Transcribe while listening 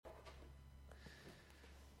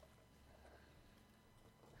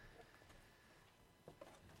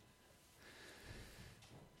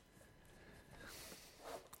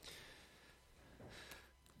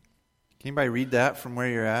Can anybody read that from where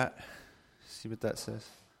you're at? See what that says?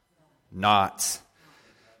 Knots.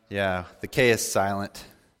 Yeah, the K is silent.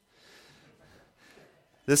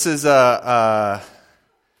 This is I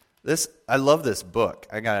love this book.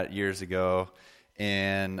 I got it years ago,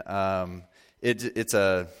 and it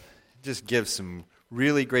just gives some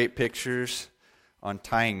really great pictures on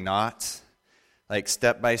tying knots, like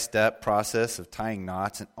step-by-step process of tying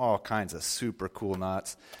knots and all kinds of super cool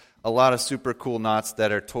knots. A lot of super cool knots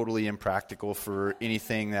that are totally impractical for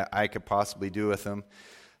anything that I could possibly do with them.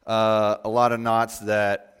 A lot of knots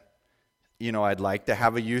that, I'd like to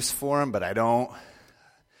have a use for them, but I don't.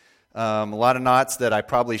 A lot of knots that I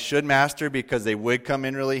probably should master because they would come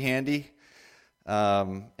in really handy.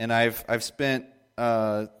 And I've spent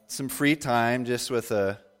some free time just with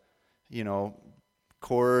a,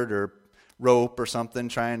 cord or rope or something,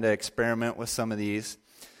 trying to experiment with some of these.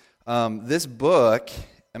 This book,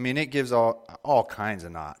 it gives all kinds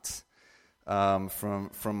of knots,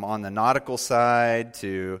 from on the nautical side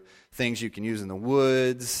to things you can use in the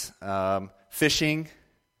woods, fishing.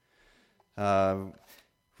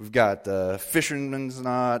 We've got the fisherman's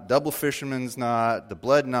knot, double fisherman's knot, the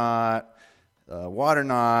blood knot, water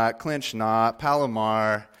knot, clinch knot,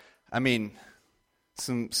 palomar.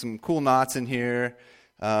 Some cool knots in here.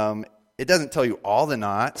 It doesn't tell you all the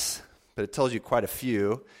knots, but it tells you quite a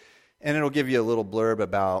few. And it'll give you a little blurb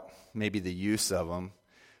about maybe the use of them.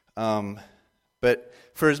 But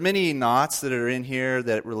for as many knots that are in here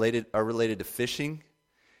that are related to fishing,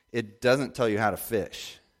 it doesn't tell you how to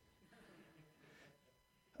fish.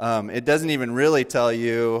 It doesn't even really tell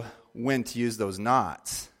you when to use those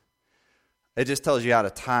knots. It just tells you how to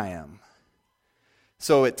tie them.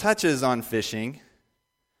 So it touches on fishing,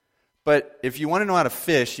 but if you want to know how to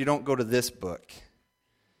fish, you don't go to this book.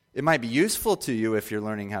 It might be useful to you if you're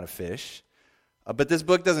learning how to fish, but this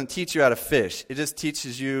book doesn't teach you how to fish. It just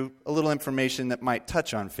teaches you a little information that might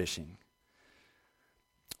touch on fishing.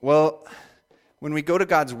 Well, when we go to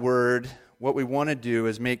God's Word, what we want to do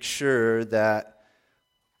is make sure that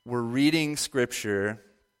we're reading Scripture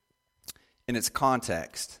in its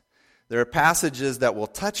context. There are passages that will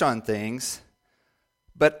touch on things,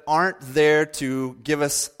 but aren't there to give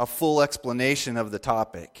us a full explanation of the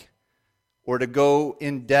topic or to go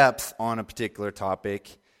in depth on a particular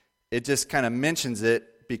topic. It just kind of mentions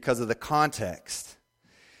it because of the context.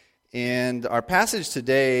 And our passage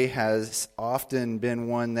today has often been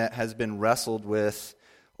one that has been wrestled with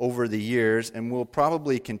over the years and will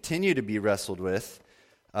probably continue to be wrestled with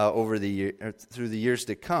through the years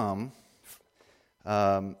to come,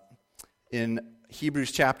 in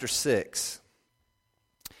Hebrews chapter 6.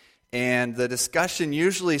 And the discussion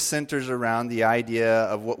usually centers around the idea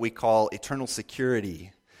of what we call eternal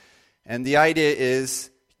security. And the idea is,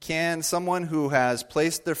 can someone who has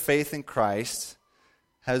placed their faith in Christ,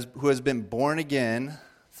 who has been born again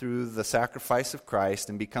through the sacrifice of Christ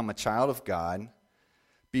and become a child of God,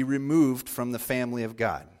 be removed from the family of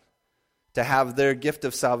God, to have their gift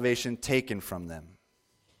of salvation taken from them?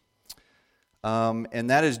 And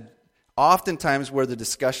that is oftentimes where the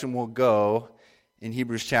discussion will go in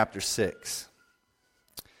Hebrews chapter 6.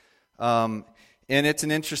 And it's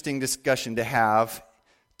an interesting discussion to have,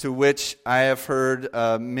 to which I have heard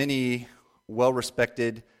many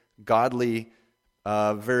well-respected, godly,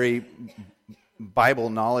 very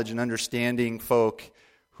Bible knowledge and understanding folk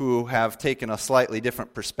who have taken a slightly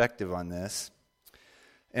different perspective on this.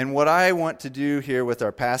 And what I want to do here with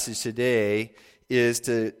our passage today is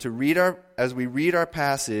to read as we read our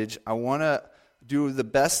passage, I want to do the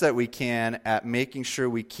best that we can at making sure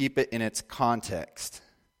we keep it in its context.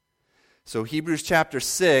 So Hebrews chapter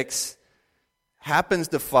 6 happens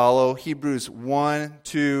to follow Hebrews 1,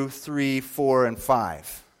 2, 3, 4, and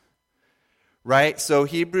 5. Right? So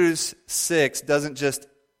Hebrews 6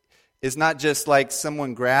 is not just like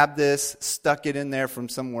someone grabbed this, stuck it in there from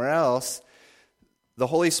somewhere else. The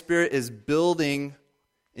Holy Spirit is building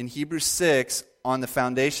in Hebrews 6 on the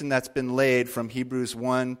foundation that's been laid from Hebrews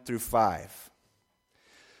 1 through 5.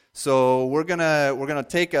 So we're gonna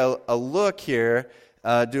take a look here,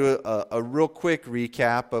 do a real quick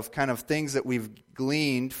recap of kind of things that we've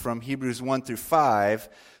gleaned from Hebrews 1 through 5,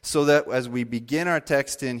 so that as we begin our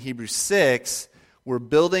text in Hebrews 6, we're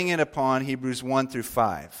building it upon Hebrews 1 through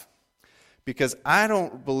 5. Because I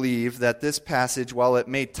don't believe that this passage, while it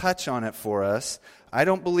may touch on it for us, I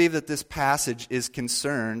don't believe that this passage is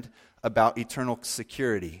concerned about eternal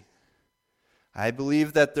security. I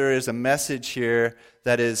believe that there is a message here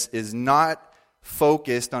that is not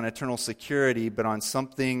focused on eternal security, but on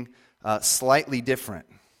something slightly different.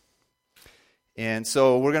 And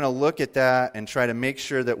so we're going to look at that and try to make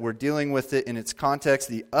sure that we're dealing with it in its context.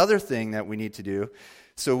 The other thing that we need to do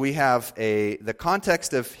So we have the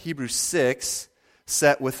context of Hebrews 6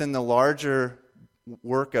 set within the larger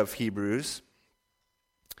work of Hebrews.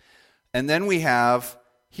 And then we have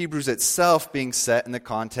Hebrews itself being set in the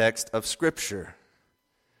context of Scripture.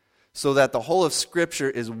 So that the whole of Scripture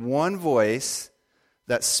is one voice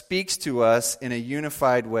that speaks to us in a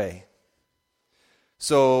unified way.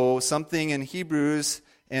 So something in Hebrews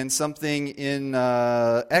and something in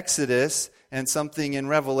Exodus and something in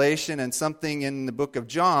Revelation and something in the book of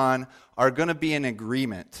John are going to be in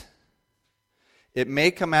agreement. It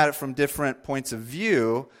may come at it from different points of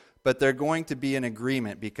view, but they're going to be in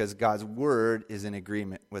agreement because God's word is in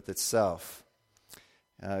agreement with itself.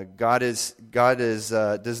 God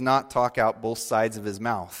does not talk out both sides of his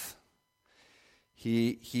mouth.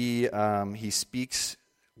 He speaks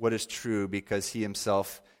what is true because he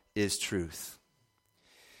himself is truth.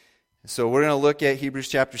 So we're going to look at Hebrews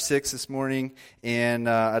chapter 6 this morning, and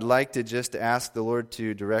I'd like to just ask the Lord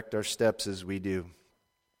to direct our steps as we do.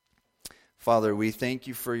 Father, we thank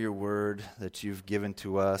you for your word that you've given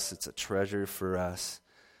to us. It's a treasure for us,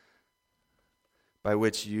 by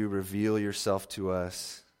which you reveal yourself to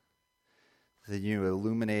us, that you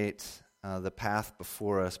illuminate the path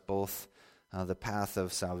before us, both the path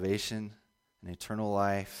of salvation and eternal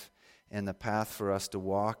life, and the path for us to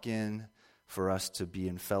walk in, for us to be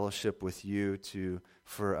in fellowship with you,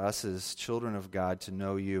 for us as children of God to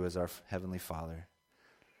know you as our Heavenly Father,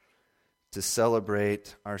 to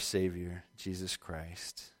celebrate our Savior, Jesus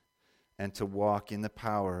Christ, and to walk in the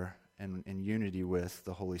power and in unity with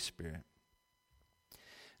the Holy Spirit.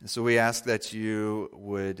 And so we ask that you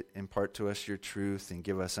would impart to us your truth and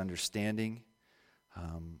give us understanding.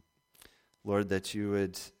 Lord, that you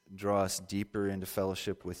would draw us deeper into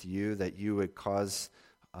fellowship with you, that you would cause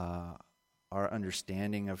our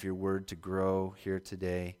understanding of your word to grow here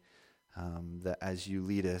today, that as you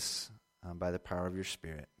lead us by the power of your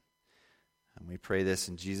Spirit. And we pray this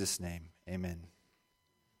in Jesus' name. Amen.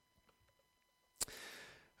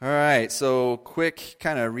 All right, so quick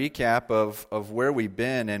kind of recap of where we've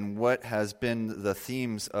been and what has been the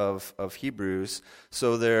themes of Hebrews.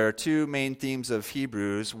 So there are two main themes of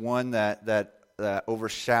Hebrews, one that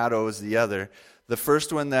overshadows the other. The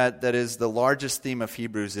first one that is the largest theme of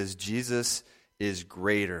Hebrews is Jesus is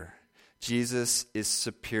greater. Jesus is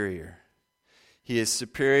superior. He is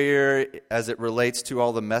superior as it relates to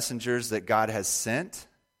all the messengers that God has sent.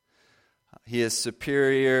 He is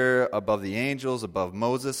superior above the angels, above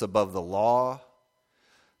Moses, above the law.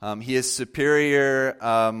 He is superior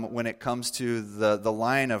when it comes to the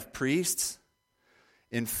line of priests.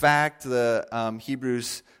 In fact, the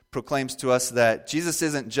Hebrews proclaims to us that Jesus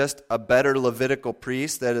isn't just a better Levitical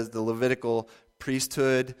priest, that is the Levitical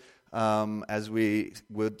priesthood, as we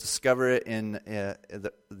would discover it in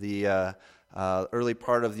the early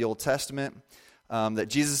part of the Old Testament, that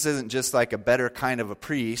Jesus isn't just like a better kind of a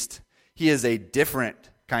priest. He is a different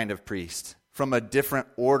kind of priest, from a different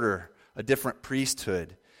order, a different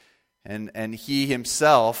priesthood. And he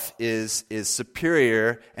himself is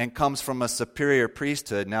superior and comes from a superior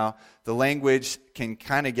priesthood. Now, the language can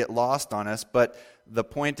kind of get lost on us, but the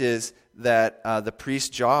point is that the priest's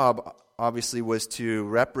job obviously was to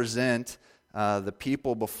represent the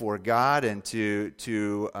people before God and to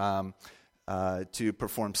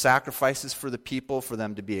perform sacrifices for the people, for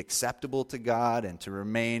them to be acceptable to God and to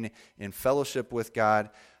remain in fellowship with God.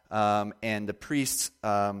 And the priests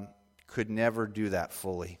could never do that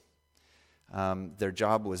fully. Their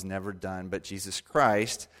job was never done, but Jesus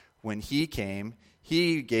Christ, when he came,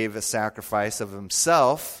 he gave a sacrifice of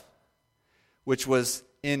himself, which was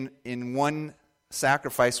in one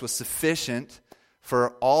sacrifice was sufficient for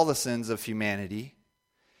all the sins of humanity,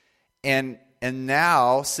 and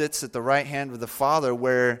now sits at the right hand of the Father,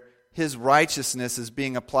 where his righteousness is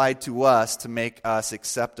being applied to us to make us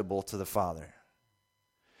acceptable to the Father.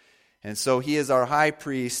 And so he is our high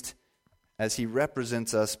priest as he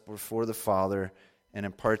represents us before the Father and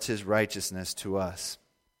imparts his righteousness to us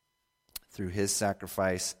through his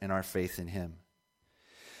sacrifice and our faith in him.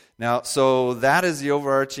 Now, so that is the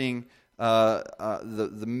overarching,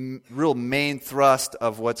 the real main thrust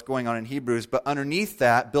of what's going on in Hebrews. But underneath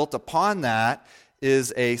that, built upon that,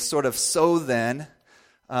 is a sort of so then,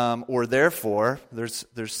 or therefore. There's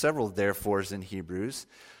several therefores in Hebrews.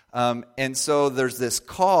 And so there's this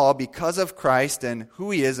call because of Christ and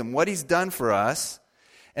who he is and what he's done for us,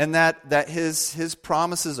 and that his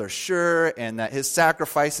promises are sure, and that his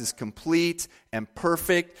sacrifice is complete and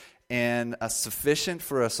perfect and sufficient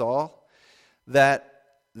for us all, that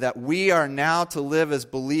we are now to live as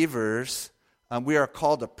believers. We are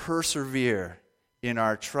called to persevere in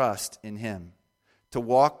our trust in him, to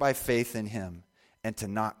walk by faith in him, and to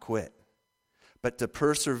not quit. but to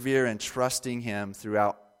persevere in trusting Him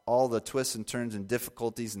throughout all the twists and turns and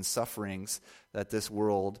difficulties and sufferings that this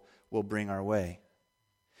world will bring our way.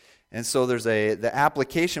 And so the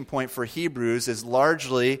application point for Hebrews is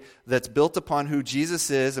largely that's built upon who Jesus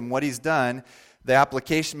is and what He's done.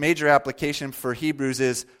 The major application for Hebrews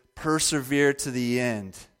is persevere to the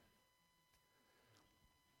end.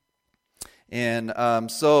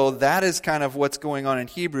 And so that is kind of what's going on in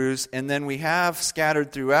Hebrews. And then we have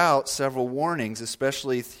scattered throughout several warnings,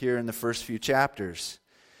 especially here in the first few chapters.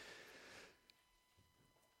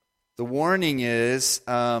 The warning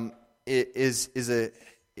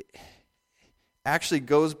actually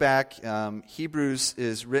goes back. Hebrews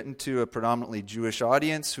is written to a predominantly Jewish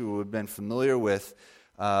audience who have been familiar with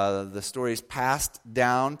the stories passed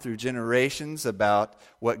down through generations about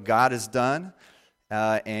what God has done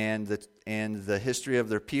and the history of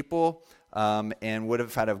their people, and would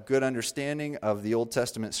have had a good understanding of the Old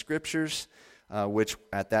Testament scriptures, which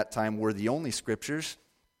at that time were the only scriptures.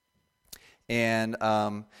 And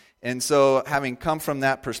so having come from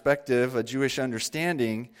that perspective, a Jewish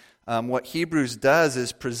understanding, what Hebrews does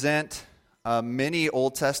is present many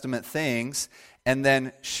Old Testament things and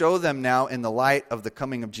then show them now in the light of the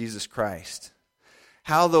coming of Jesus Christ.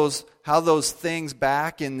 How those things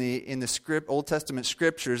back in the Old Testament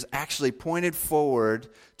scriptures actually pointed forward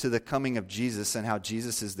to the coming of Jesus, and how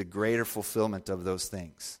Jesus is the greater fulfillment of those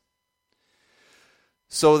things.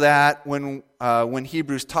 So that when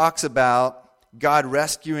Hebrews talks about God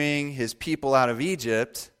rescuing His people out of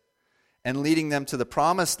Egypt and leading them to the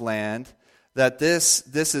promised land, that this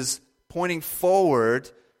is pointing forward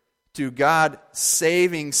to God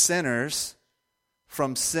saving sinners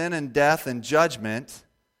from sin and death and judgment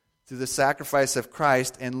through the sacrifice of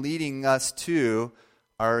Christ, and leading us to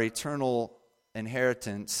our eternal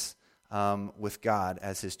inheritance with God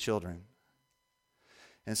as His children.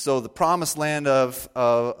 And so the promised land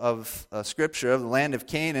of Scripture, the land of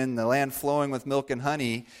Canaan, the land flowing with milk and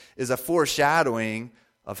honey, is a foreshadowing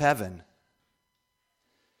of heaven.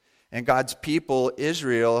 And God's people,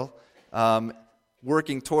 Israel,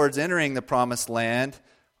 working towards entering the promised land,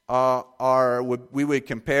 we would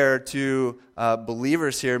compare to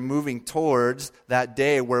believers here moving towards that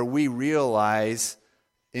day where we realize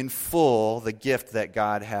in full the gift that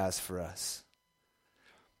God has for us.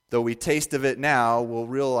 Though we taste of it now, we'll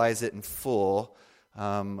realize it in full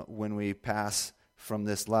when we pass from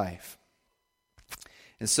this life.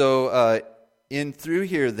 And so in through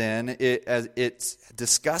here then, it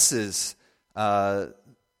discusses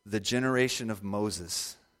the generation of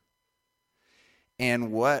Moses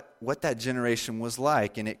and what that generation was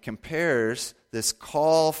like. And it compares this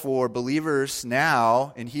call for believers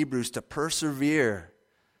now in Hebrews to persevere.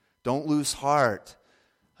 Don't lose heart.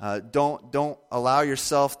 Don't allow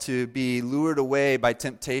yourself to be lured away by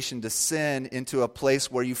temptation to sin into a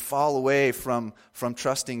place where you fall away from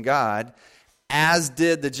trusting God, as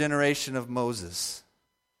did the generation of Moses.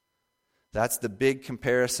 That's the big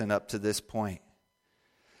comparison up to this point.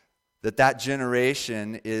 That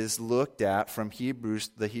generation is looked at from Hebrews,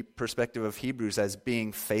 the perspective of Hebrews, as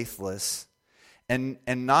being faithless, and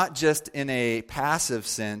not just in a passive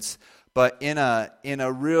sense, but in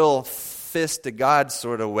a real fist to God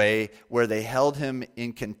sort of way, where they held Him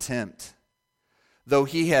in contempt. Though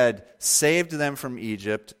He had saved them from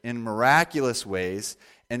Egypt in miraculous ways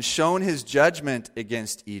and shown His judgment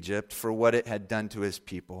against Egypt for what it had done to His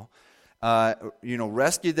people,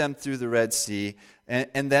 rescued them through the Red Sea,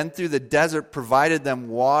 and then through the desert provided them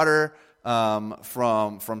water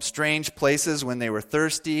from strange places when they were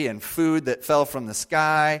thirsty, and food that fell from the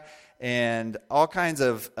sky, and all kinds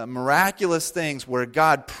of miraculous things where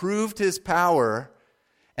God proved His power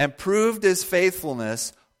and proved His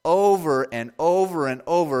faithfulness over and over and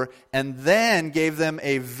over, and then gave them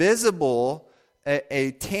a visible,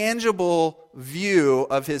 a tangible view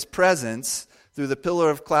of His presence through the pillar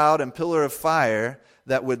of cloud and pillar of fire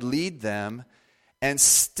that would lead them, and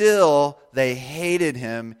still they hated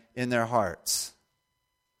Him in their hearts.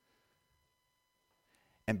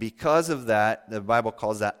 And because of that, the Bible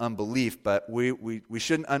calls that unbelief, but we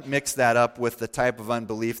shouldn't mix that up with the type of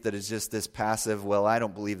unbelief that is just this passive, well, I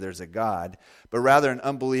don't believe there's a God, but rather an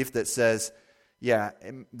unbelief that says, yeah,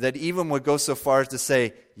 that even would go so far as to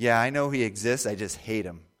say, yeah, I know He exists, I just hate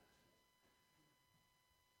Him.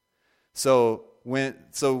 So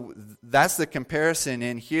that's the comparison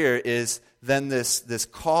in here, is then this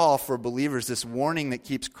call for believers, this warning that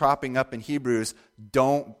keeps cropping up in Hebrews: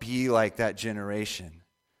 don't be like that generation.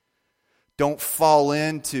 Don't fall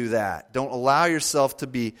into that. Don't allow yourself to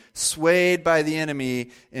be swayed by the enemy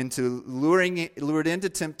into lured into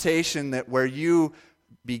temptation that where you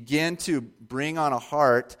begin to bring on a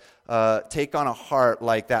heart, take on a heart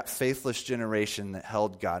like that faithless generation that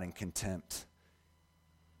held God in contempt.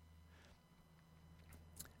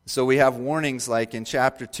 So we have warnings like in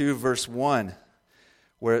chapter 2, verse 1,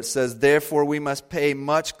 where it says, "Therefore we must pay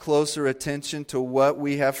much closer attention to what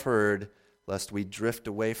we have heard, lest we drift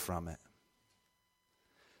away from it."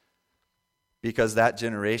 Because that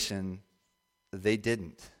generation, they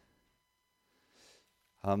didn't.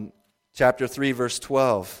 Chapter 3, verse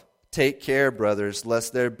 12, "Take care, brothers,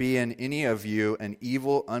 lest there be in any of you an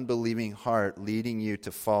evil, unbelieving heart leading you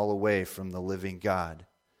to fall away from the living God."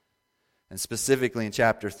 And specifically in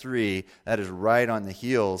chapter 3, that is right on the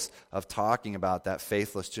heels of talking about that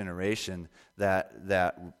faithless generation that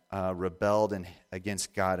rebelled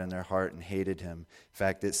against God in their heart and hated Him. In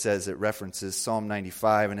fact, it references Psalm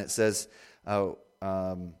 95, and it says that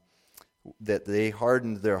they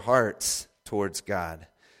hardened their hearts towards God.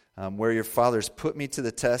 "Where your fathers put me to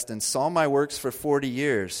the test and saw my works for 40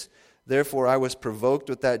 years. Therefore I was provoked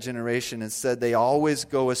with that generation and said, they always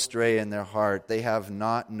go astray in their heart. They have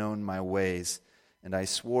not known my ways. And I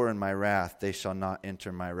swore in my wrath, they shall not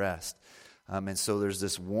enter my rest." And so there's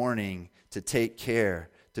this warning to take care,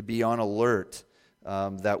 to be on alert,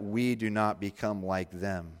 that we do not become like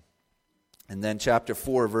them. And then chapter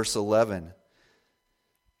 4, verse 11.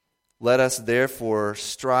 "Let us therefore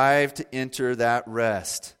strive to enter that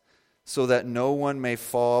rest, so that no one may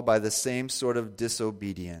fall by the same sort of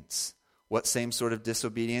disobedience." What same sort of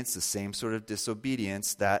disobedience? The same sort of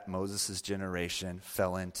disobedience that Moses' generation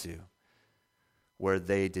fell into, where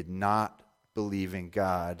they did not believe in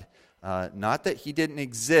God. Not that He didn't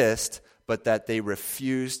exist, but that they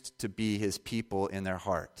refused to be His people in their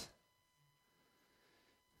heart.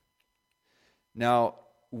 Now,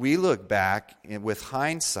 we look back with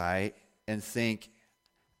hindsight and think,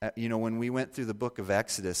 when we went through the book of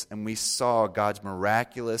Exodus and we saw God's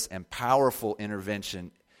miraculous and powerful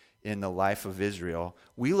intervention in the life of Israel,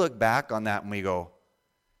 we look back on that and we go,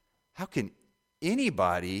 how can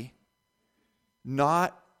anybody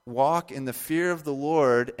not walk in the fear of the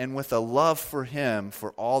Lord and with a love for Him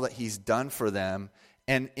for all that He's done for them,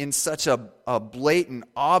 and in such a blatant,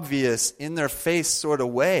 obvious, in-their-face sort of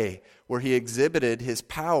way where He exhibited His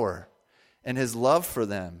power and His love for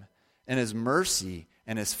them and His mercy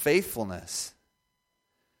and His faithfulness?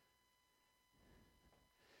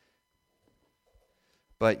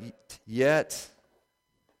 But yet,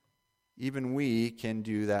 even we can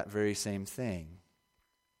do that very same thing.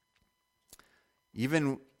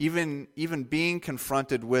 Even being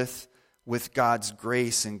confronted with God's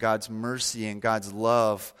grace and God's mercy and God's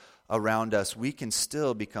love around us, we can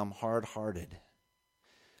still become hard-hearted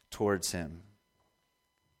towards Him.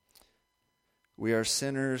 We are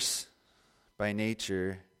sinners by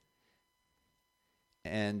nature,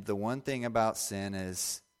 and the one thing about sin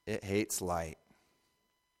is it hates light.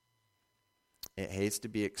 It hates to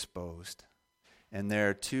be exposed. And there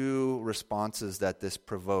are two responses that this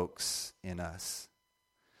provokes in us.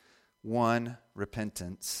 One,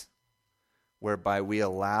 repentance, whereby we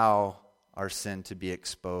allow our sin to be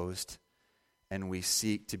exposed and we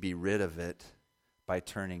seek to be rid of it by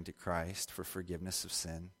turning to Christ for forgiveness of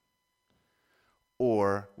sin.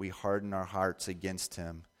 Or we harden our hearts against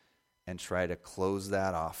Him and try to close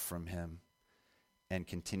that off from Him and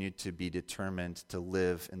continue to be determined to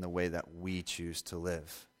live in the way that we choose to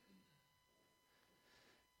live.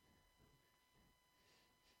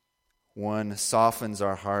 One softens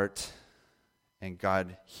our heart and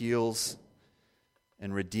God heals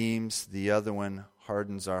and redeems. The other one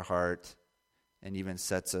hardens our heart and even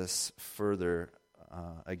sets us further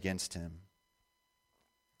against Him.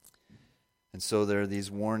 And so there are these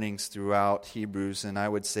warnings throughout Hebrews, and I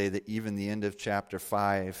would say that even the end of chapter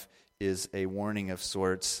 5 is a warning of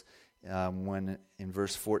sorts. When in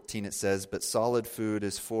verse 14 it says, "But solid food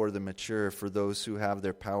is for the mature, for those who have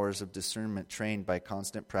their powers of discernment trained by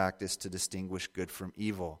constant practice to distinguish good from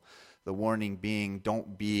evil." The warning being,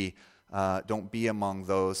 don't be among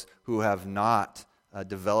those who have not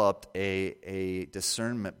developed a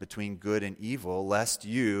discernment between good and evil, lest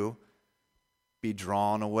you be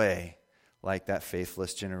drawn away like that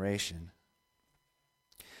faithless generation.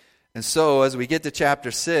 And so as we get to chapter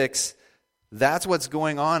 6, that's what's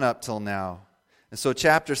going on up till now. And so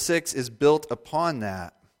chapter 6 is built upon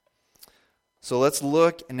that. So let's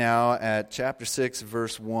look now at chapter 6,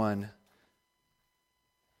 verse 1.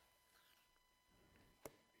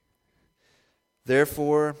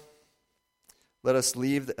 "Therefore, let us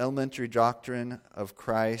leave the elementary doctrine of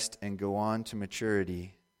Christ and go on to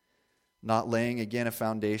maturity, not laying again a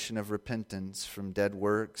foundation of repentance from dead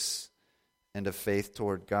works and of faith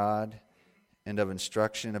toward God, and of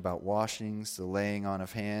instruction about washings, the laying on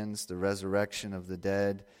of hands, the resurrection of the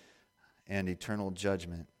dead, and eternal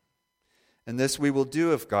judgment. And this we will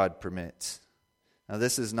do if God permits. Now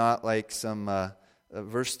this is not like some,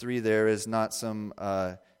 verse 3 there is not some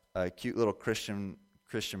cute little Christian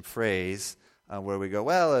phrase where we go,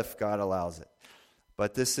 well, if God allows it.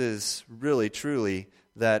 But this is really, truly,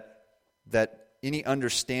 that any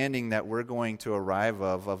understanding that we're going to arrive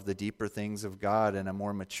of the deeper things of God and a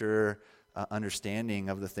more mature understanding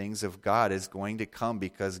of the things of God is going to come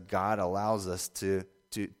because God allows us to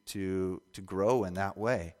grow in that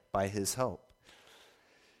way by His help.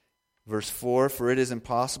 Verse 4, for it is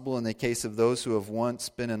impossible in the case of those who have once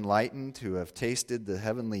been enlightened, who have tasted the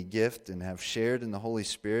heavenly gift and have shared in the Holy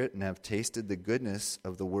Spirit and have tasted the goodness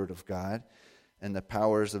of the Word of God and the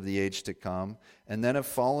powers of the age to come, and then have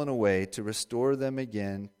fallen away, to restore them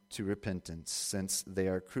again to repentance, since they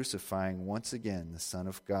are crucifying once again the Son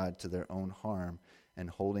of God to their own harm and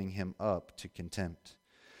holding Him up to contempt.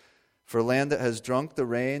 For land that has drunk the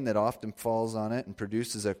rain that often falls on it and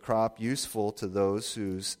produces a crop useful to those for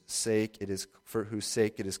whose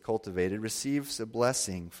sake it is cultivated, receives a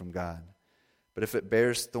blessing from God. But if it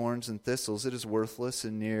bears thorns and thistles, it is worthless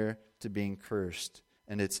and near to being cursed,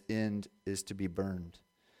 and its end is to be burned.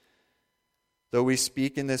 Though we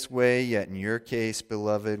speak in this way, yet in your case,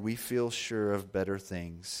 beloved, we feel sure of better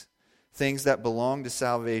things, things that belong to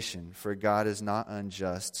salvation, for God is not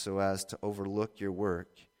unjust so as to overlook your work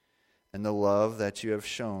and the love that you have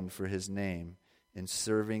shown for His name in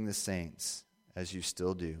serving the saints, as you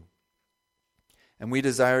still do. And we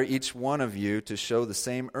desire each one of you to show the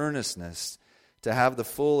same earnestness, to have the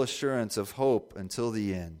full assurance of hope until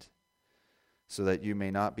the end, so that you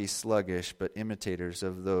may not be sluggish, but imitators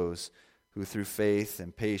of those who through faith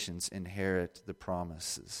and patience inherit the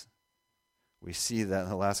promises. We see that in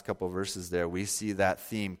the last couple of verses there. We see that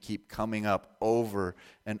theme keep coming up over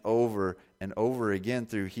and over and over again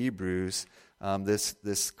through Hebrews.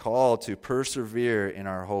 This call to persevere in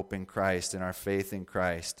our hope in Christ, in our faith in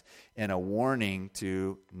Christ, and a warning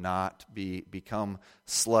to not become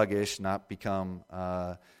sluggish, not become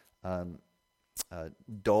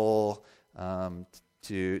dull,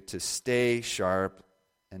 to stay sharp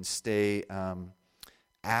and stay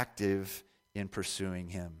active in pursuing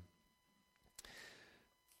Him.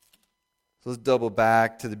 So let's double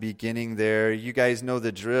back to the beginning there. You guys know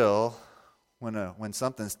the drill. When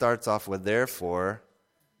something starts off with therefore,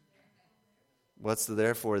 what's the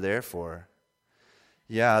therefore there for?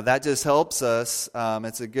 Yeah, that just helps us.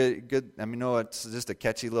 It's a good. I mean, no, it's just a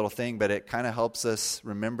catchy little thing, but it kind of helps us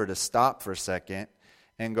remember to stop for a second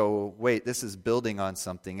and go, wait, this is building on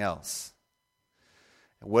something else.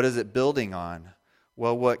 What is it building on?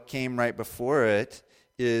 Well, what came right before it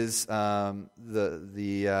is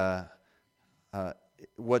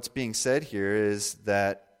what's being said here is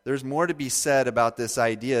that there's more to be said about this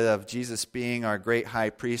idea of Jesus being our great high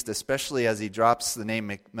priest, especially as he drops the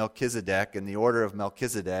name Melchizedek and the order of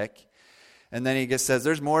Melchizedek. And then he just says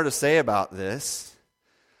there's more to say about this.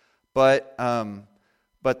 But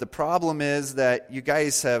the problem is that you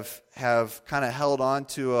guys have kind of held on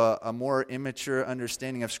to a more immature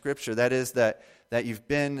understanding of Scripture. That is that you've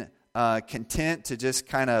been content to just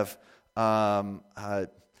kind of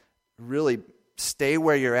really stay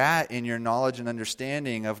where you're at in your knowledge and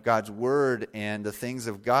understanding of God's Word and the things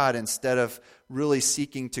of God, instead of really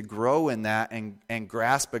seeking to grow in that and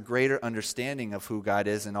grasp a greater understanding of who God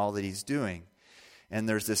is and all that He's doing. And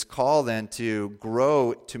there's this call then to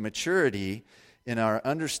grow to maturity in our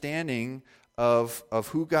understanding of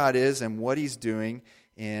who God is and what He's doing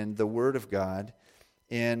in the Word of God.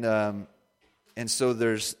 And so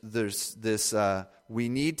there's this, we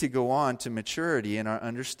need to go on to maturity in our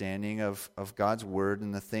understanding of God's Word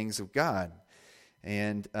and the things of God.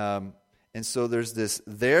 And so there's this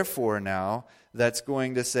therefore now that's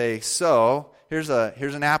going to say, so here's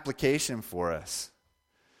an application for us.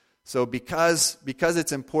 So because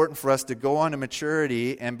it's important for us to go on to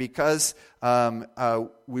maturity, and because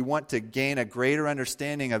we want to gain a greater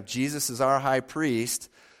understanding of Jesus as our high priest,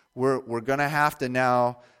 we're going to have to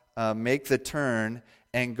now make the turn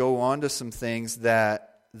and go on to some things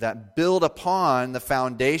that build upon the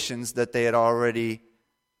foundations that they had already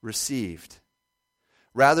received.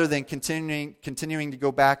 Rather than continuing to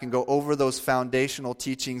go back and go over those foundational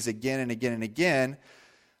teachings again and again and again,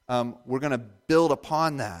 we're going to build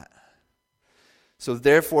upon that. So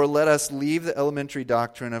therefore, let us leave the elementary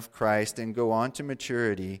doctrine of Christ and go on to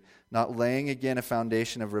maturity, not laying again a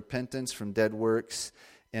foundation of repentance from dead works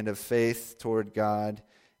and of faith toward God,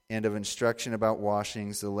 and of instruction about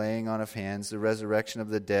washings, the laying on of hands, the resurrection of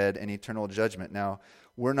the dead, and eternal judgment. Now,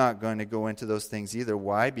 we're not going to go into those things either.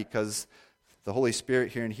 Why? Because the Holy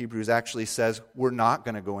Spirit here in Hebrews actually says we're not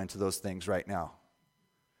going to go into those things right now.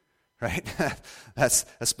 Right? That's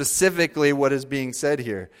specifically what is being said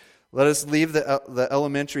here. Let us leave the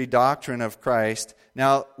elementary doctrine of Christ.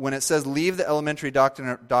 Now, when it says leave the elementary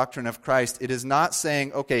doctrine of Christ, it is not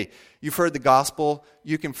saying, okay, you've heard the gospel,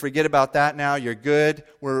 you can forget about that now, you're good,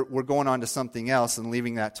 we're going on to something else and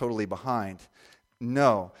leaving that totally behind.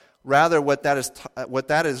 No. Rather, what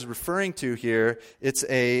that is referring to here, it's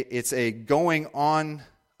a going on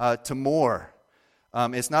to more.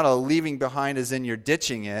 It's not a leaving behind as in you're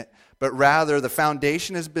ditching it, but rather the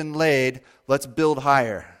foundation has been laid, let's build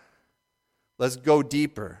higher. Let's go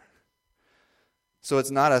deeper. So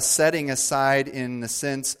it's not a setting aside in the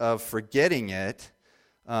sense of forgetting it.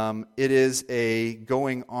 It is a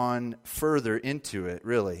going on further into it,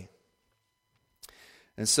 really.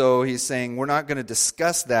 And so he's saying we're not going to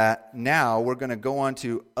discuss that now. We're going to go on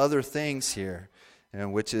to other things here,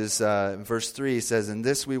 which is in verse 3, he says, and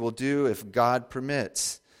this we will do if God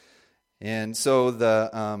permits. And so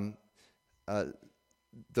the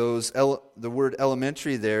word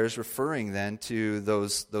elementary there is referring then to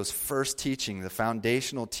those first teaching, the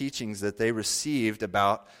foundational teachings that they received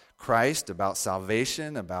about Christ, about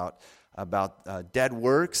salvation, about dead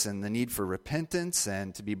works and the need for repentance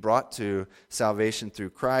and to be brought to salvation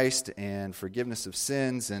through Christ and forgiveness of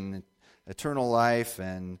sins and eternal life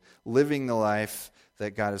and living the life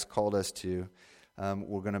that God has called us to.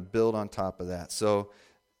 We're going to build on top of that. So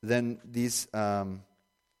then these...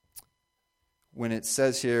 when it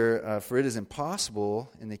says here, for it is impossible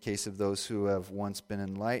in the case of those who have once been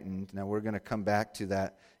enlightened. Now we're going to come back to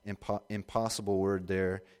that impossible word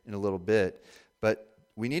there in a little bit. But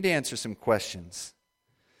we need to answer some questions.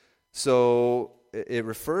 So it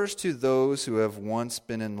refers to those who have once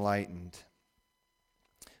been enlightened.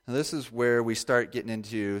 Now this is where we start getting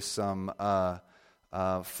into some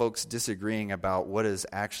folks disagreeing about what is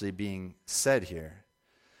actually being said here.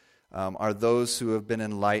 Are those who have been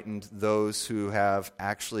enlightened those who have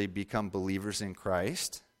actually become believers in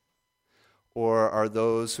Christ? Or are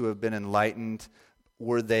those who have been enlightened,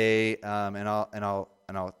 were they, and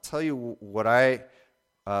I'll tell you what I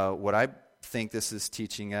think this is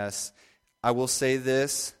teaching us. I will say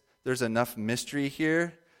this, there's enough mystery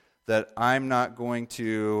here that I'm not going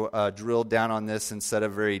to drill down on this and set a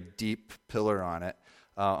very deep pillar on it,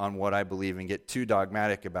 on what I believe and get too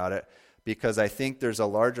dogmatic about it. Because I think there's a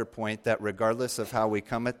larger point that regardless of how we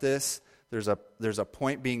come at this, there's a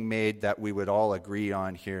point being made that we would all agree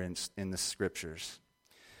on here in the Scriptures.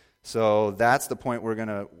 So that's the point we're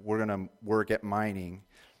gonna work at mining.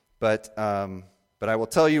 But I will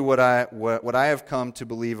tell you what I have come to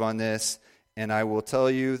believe on this, and I will tell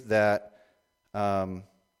you that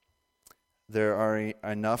there are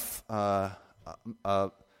enough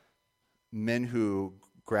men who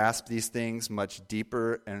grasp these things much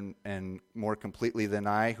deeper and more completely than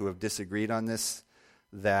I, who have disagreed on this,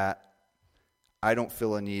 that I don't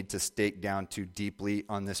feel a need to stake down too deeply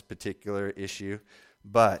on this particular issue.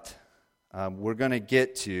 But we're going to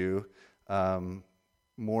get to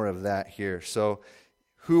more of that here. So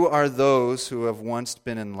who are those who have once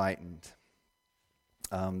been enlightened?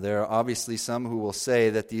 There are obviously some who will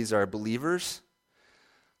say that these are believers,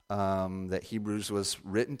 that Hebrews was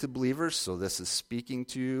written to believers, so this is speaking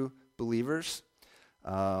to believers.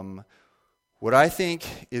 What I think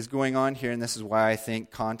is going on here, and this is why I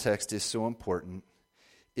think context is so important,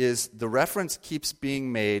 is the reference keeps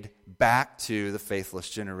being made back to the faithless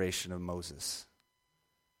generation of Moses.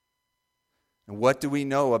 And what do we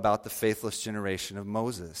know about the faithless generation of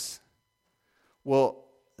Moses? Well,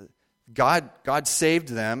 God saved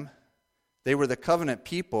them. They were the covenant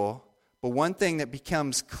people. But one thing that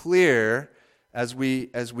becomes clear as we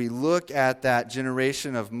look at that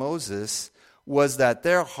generation of Moses was that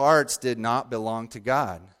their hearts did not belong to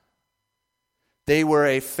God. They were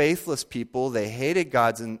a faithless people. They hated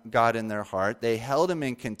God in their heart. They held Him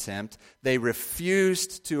in contempt. They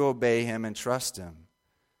refused to obey Him and trust Him.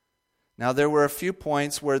 Now, there were a few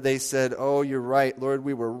points where they said, "Oh, you're right, Lord,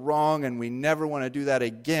 we were wrong, and we never want to do that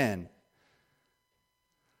again."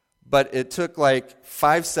 But it took like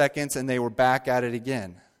 5 seconds and they were back at it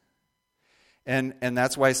again. And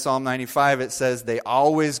that's why Psalm 95, it says, they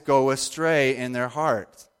always go astray in their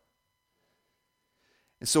heart.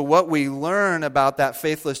 And so what we learn about that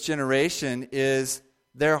faithless generation is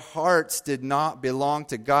their hearts did not belong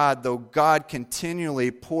to God, though God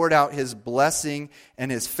continually poured out His blessing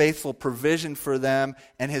and His faithful provision for them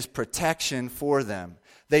and His protection for them.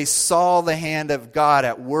 They saw the hand of God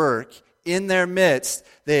at work in their midst.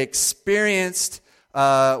 They experienced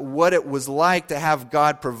what it was like to have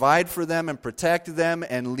God provide for them and protect them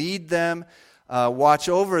and lead them watch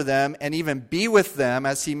over them, and even be with them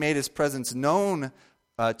as he made his presence known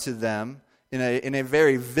to them in a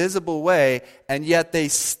very visible way, and yet they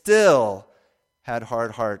still had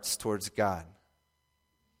hard hearts towards God.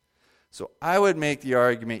 So I would make the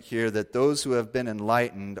argument here that those who have been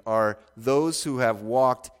enlightened are those who have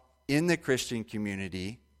walked in the Christian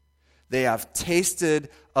community. They have tasted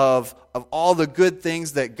of all the good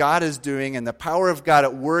things that God is doing and the power of God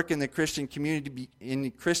at work in the Christian community,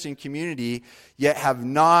 yet have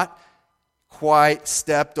not quite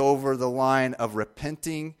stepped over the line of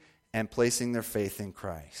repenting and placing their faith in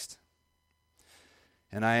Christ.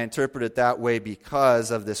 And I interpret it that way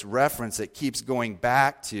because of this reference that keeps going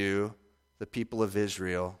back to the people of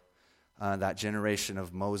Israel, that generation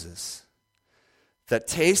of Moses, that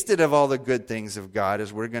tasted of all the good things of God,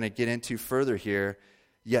 as we're going to get into further here,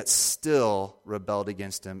 yet still rebelled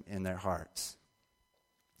against him in their hearts.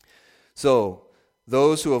 So,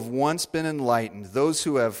 those who have once been enlightened, those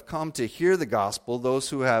who have come to hear the gospel, those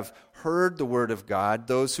who have heard the word of God,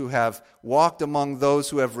 those who have walked among those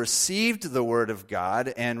who have received the word of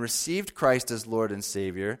God and received Christ as Lord and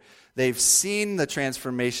Savior, they've seen the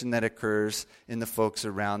transformation that occurs in the folks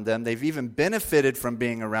around them. They've even benefited from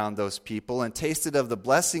being around those people and tasted of the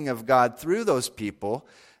blessing of God through those people,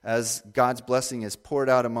 as God's blessing is poured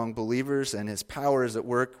out among believers and his power is at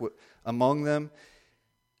work among them.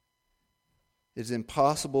 It is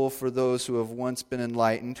impossible for those who have once been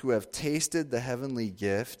enlightened, who have tasted the heavenly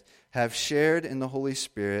gift, have shared in the Holy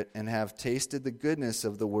Spirit, and have tasted the goodness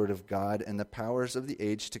of the Word of God and the powers of the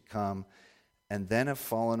age to come, and then have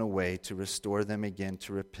fallen away, to restore them again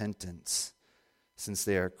to repentance, since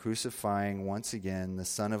they are crucifying once again the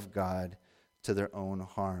Son of God to their own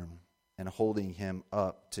harm and holding him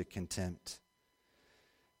up to contempt.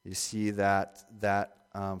 You see that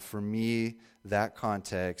for me, that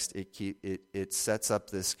context, it sets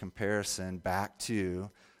up this comparison back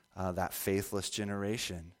to that faithless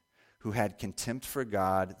generation who had contempt for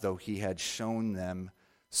God, though he had shown them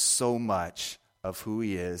so much of who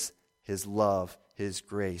he is, his love, his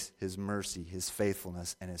grace, his mercy, his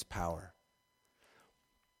faithfulness, and his power.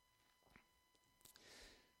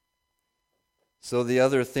 So the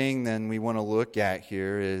other thing then we want to look at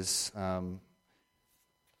here is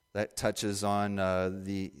that touches on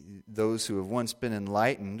those who have once been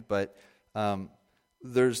enlightened, but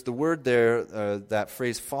there's the word there, that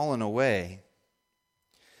phrase, fallen away.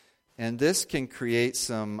 And this can create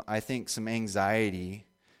some anxiety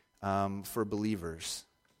for believers.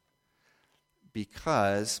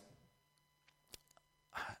 Because,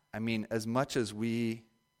 as much as we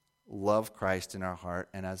love Christ in our heart,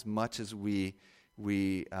 and as much as we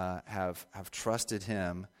have trusted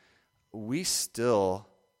him, we still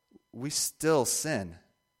sin.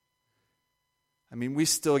 We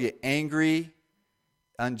still get angry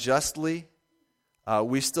unjustly.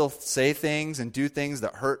 We still say things and do things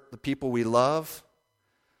that hurt the people we love.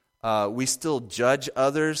 We still judge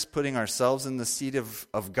others, putting ourselves in the seat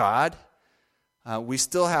of God. We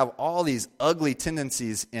still have all these ugly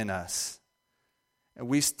tendencies in us. And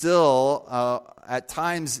we still, at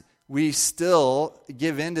times, we still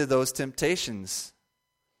give in to those temptations.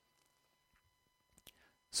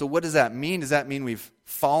 So what does that mean? Does that mean we've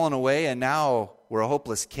fallen away and now we're a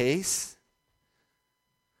hopeless case?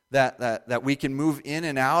 That we can move in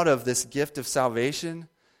and out of this gift of salvation?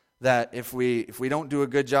 That if we don't do a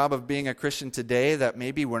good job of being a Christian today, that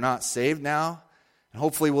maybe we're not saved now? And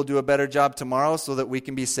hopefully we'll do a better job tomorrow so that we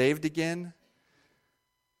can be saved again?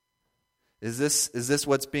 Is this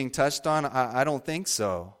what's being touched on? I don't think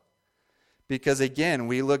so. Because again,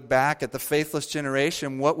 we look back at the faithless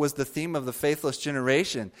generation. What was the theme of the faithless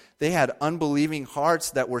generation? They had unbelieving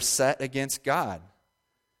hearts that were set against God.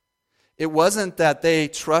 It wasn't that they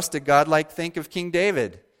trusted God. Like, think of King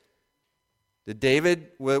David.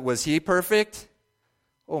 Was he perfect?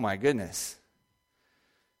 Oh my goodness.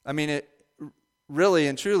 Really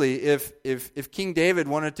and truly, if King David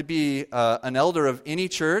wanted to be an elder of any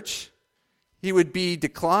church, he would be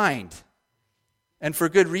declined, and for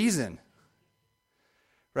good reason,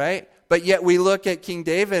 right? But yet we look at King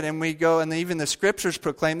David and we go, and even the scriptures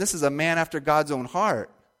proclaim this is a man after God's own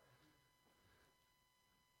heart.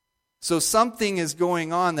 So something is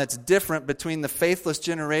going on that's different between the faithless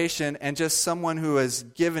generation and just someone who has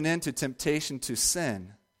given in to temptation to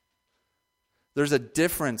sin. There's a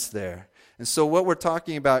difference there. And so what we're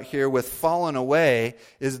talking about here with fallen away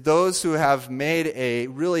is those who have made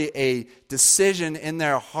a decision in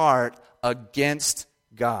their heart against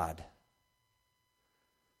God.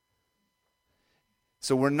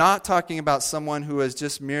 So we're not talking about someone who has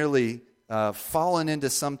just merely fallen into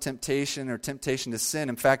some temptation or temptation to sin.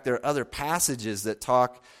 In fact, there are other passages that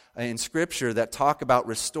talk in Scripture that talk about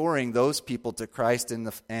restoring those people to Christ and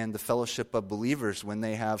the fellowship of believers when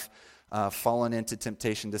they have fallen into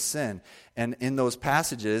temptation to sin. And in those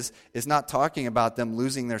passages, it's not talking about them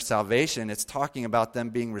losing their salvation. It's talking about them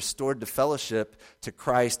being restored to fellowship to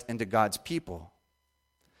Christ and to God's people.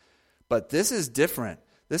 But this is different.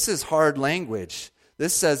 This is hard language.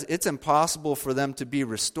 This says it's impossible for them to be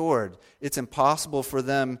restored. It's impossible for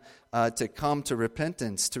them to come to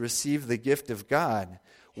repentance, to receive the gift of God.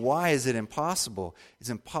 Why is it impossible? It's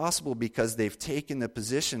impossible because they've taken the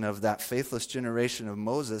position of that faithless generation of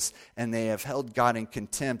Moses, and they have held God in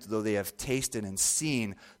contempt, though they have tasted and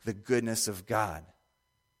seen the goodness of God.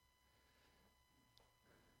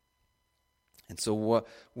 And so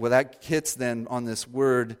what that hits then on this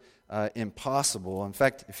word impossible. In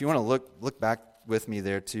fact, if you want to look back with me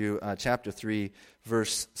there to chapter 3,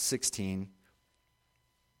 verse 16.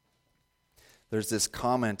 There's this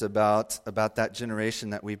comment about that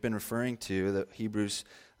generation that we've been referring to, that Hebrews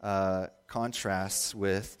contrasts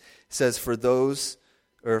with. It says, for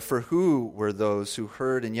who were those who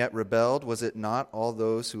heard and yet rebelled? Was it not all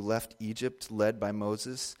those who left Egypt led by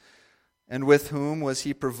Moses? And with whom was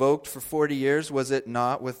he provoked for 40 years? Was it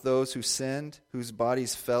not with those who sinned, whose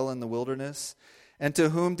bodies fell in the wilderness? And to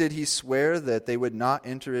whom did he swear that they would not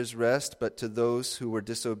enter his rest, but to those who were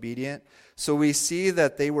disobedient? So we see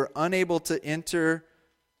that they were unable to enter.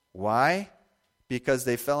 Why? Because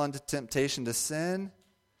they fell into temptation to sin?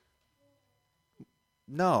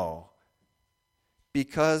 No.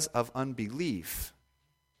 Because of unbelief.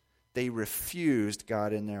 They refused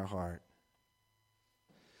God in their heart.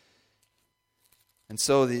 And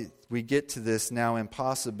so we get to this now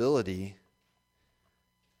impossibility.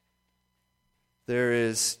 There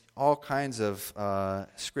is all kinds of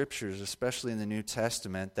scriptures, especially in the New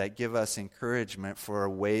Testament, that give us encouragement for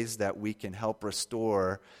ways that we can help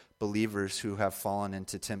restore believers who have fallen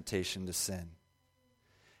into temptation to sin,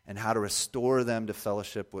 and how to restore them to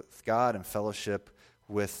fellowship with God and fellowship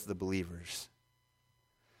with the believers.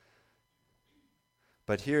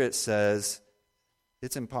 But here it says,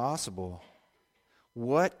 it's impossible.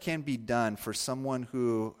 What can be done for someone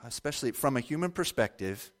who, especially from a human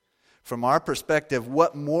perspective, from our perspective,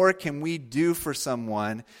 what more can we do for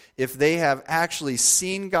someone if they have actually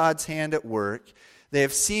seen God's hand at work? They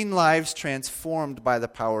have seen lives transformed by the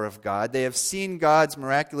power of God. They have seen God's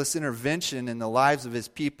miraculous intervention in the lives of His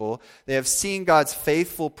people. They have seen God's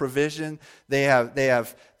faithful provision. They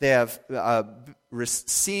have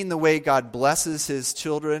seen the way God blesses His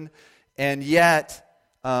children, and yet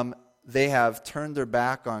they have turned their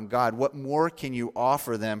back on God. What more can you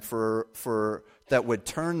offer them for that would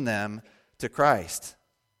turn them to Christ?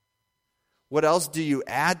 What else do you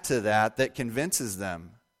add to that convinces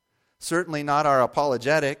them? Certainly not our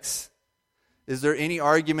apologetics. Is there any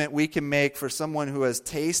argument we can make for someone who has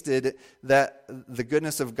tasted that the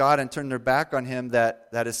goodness of God and turned their back on Him that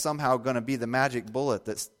is somehow going to be the magic bullet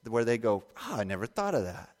that's where they go, I never thought of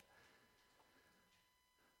that?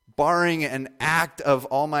 Barring an act of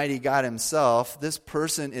Almighty God Himself, this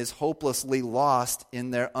person is hopelessly lost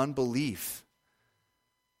in their unbelief.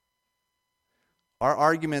 Our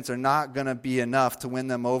arguments are not going to be enough to win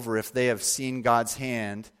them over if they have seen God's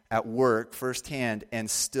hand at work firsthand and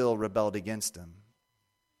still rebelled against Him.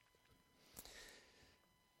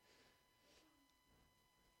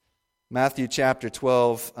 Matthew chapter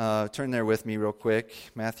 12, turn there with me real quick.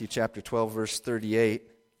 Matthew chapter 12, verse 38.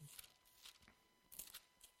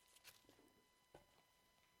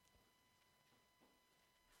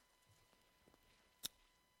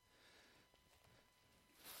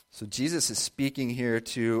 So Jesus is speaking here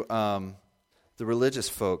to the religious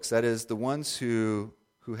folks, that is, the ones who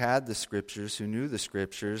had the Scriptures, who knew the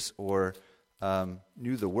Scriptures, or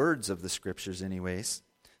knew the words of the Scriptures anyways,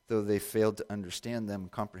 though they failed to understand them,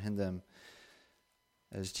 comprehend them,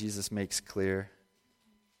 as Jesus makes clear.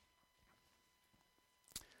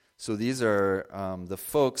 So these are the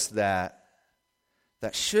folks that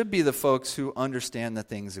should be the folks who understand the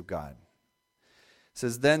things of God. It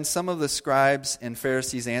says, then some of the scribes and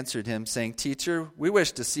Pharisees answered him, saying, Teacher, we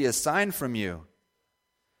wish to see a sign from you.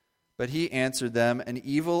 But he answered them, an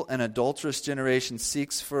evil and adulterous generation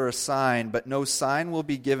seeks for a sign, but no sign will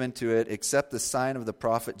be given to it except the sign of the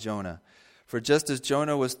prophet Jonah. For just as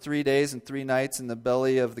Jonah was 3 days and 3 nights in the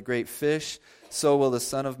belly of the great fish, so will the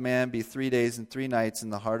Son of Man be 3 days and 3 nights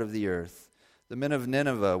in the heart of the earth. The men of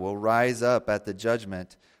Nineveh will rise up at the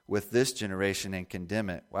judgment with this generation and condemn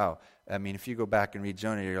it. Wow. I mean, if you go back and read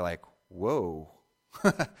Jonah, you're like, whoa.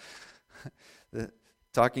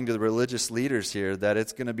 Talking to the religious leaders here, that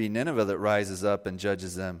it's going to be Nineveh that rises up and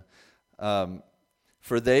judges them.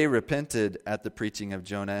 For they repented at the preaching of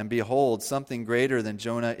Jonah, and behold, something greater than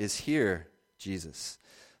Jonah is here, Jesus.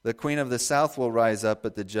 The queen of the south will rise up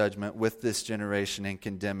at the judgment with this generation and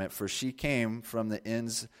condemn it, for she came from the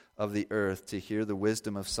ends of the earth to hear the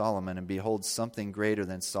wisdom of Solomon, and behold, something greater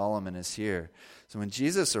than Solomon is here. So when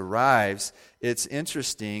Jesus arrives, it's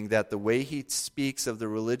interesting that the way he speaks of the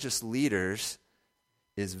religious leaders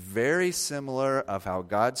is very similar of how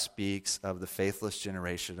God speaks of the faithless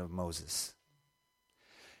generation of Moses.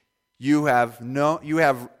 You have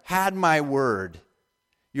had my word.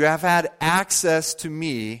 You have had access to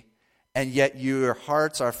me, and yet your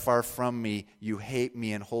hearts are far from me. You hate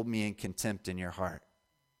me and hold me in contempt in your heart.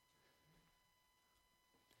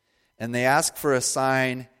 And they ask for a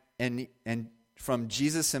sign and from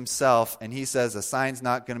Jesus himself, and he says a sign's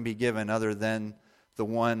not going to be given other than the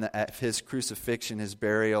one of his crucifixion, his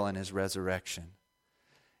burial, and his resurrection.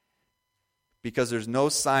 Because there's no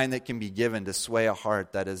sign that can be given to sway a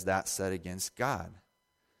heart that is that set against God.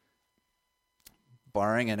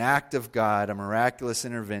 Barring an act of God, a miraculous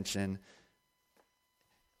intervention,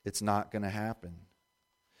 it's not going to happen.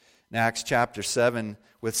 In Acts chapter 7,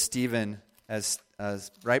 with Stephen, as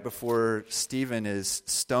right before Stephen is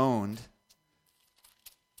stoned,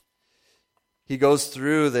 he goes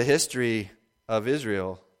through the history of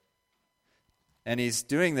Israel. And he's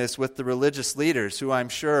doing this with the religious leaders who I'm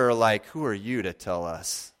sure are like, who are you to tell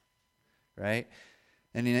us? Right?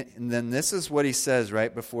 And then this is what he says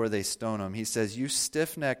right before they stone him. He says, you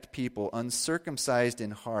stiff-necked people, uncircumcised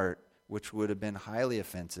in heart, which would have been highly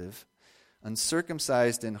offensive,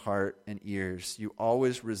 uncircumcised in heart and ears, you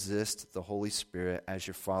always resist the Holy Spirit as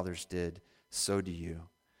your fathers did, so do you.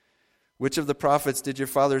 Which of the prophets did your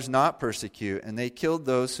fathers not persecute? And they killed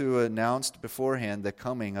those who announced beforehand the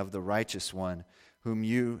coming of the righteous one, whom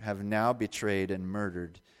you have now betrayed and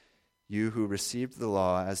murdered, you who received the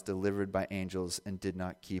law as delivered by angels and did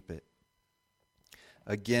not keep it.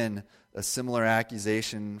 Again, a similar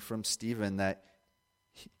accusation from Stephen that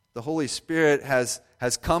the Holy Spirit has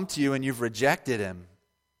come to you and you've rejected him.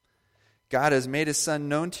 God has made his Son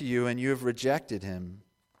known to you and you have rejected him.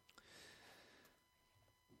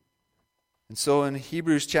 And so in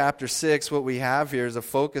Hebrews chapter 6, what we have here is a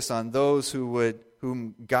focus on those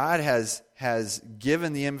whom God has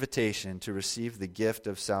given the invitation to receive the gift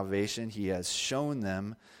of salvation. He has shown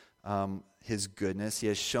them his goodness. He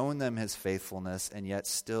has shown them his faithfulness, and yet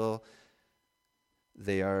still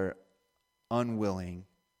they are unwilling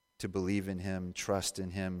to believe in him, trust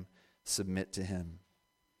in him, submit to him.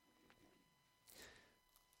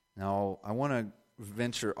 Now, I want to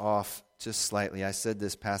venture off just slightly. I said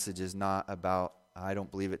this passage is not about, I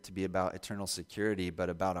don't believe it to be about eternal security,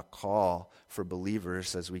 but about a call for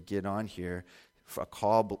believers as we get on here, a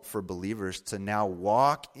call for believers to now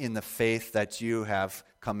walk in the faith that you have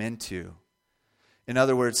come into. In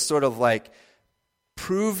other words, sort of like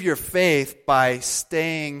prove your faith by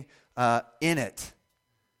staying in it,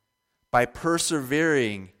 by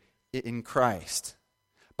persevering in Christ,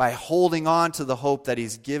 by holding on to the hope that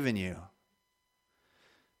he's given you.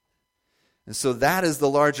 And so that is the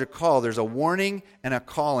larger call. There's a warning and a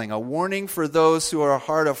calling. A warning for those who are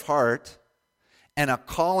hard of heart, and a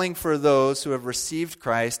calling for those who have received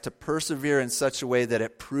Christ to persevere in such a way that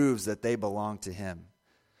it proves that they belong to him.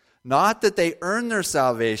 Not that they earn their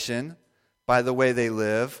salvation by the way they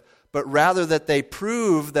live, but rather that they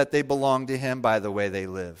prove that they belong to him by the way they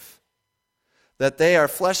live. That they are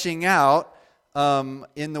fleshing out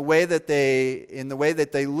in the way that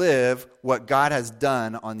they live what God has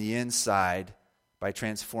done on the inside by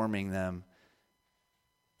transforming them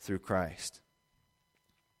through Christ.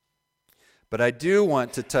 But I do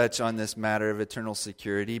want to touch on this matter of eternal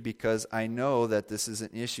security because I know that this is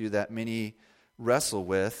an issue that many wrestle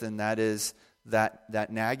with, and that is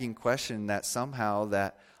that nagging question that somehow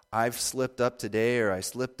that I've slipped up today or I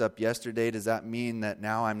slipped up yesterday, does that mean that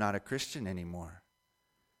now I'm not a Christian anymore?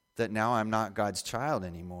 That now I'm not God's child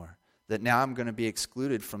anymore. That now I'm going to be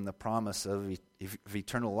excluded from the promise of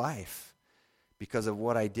eternal life because of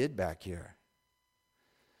what I did back here.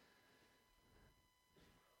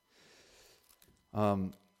 I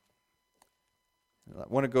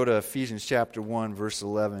want to go to Ephesians chapter 1, verse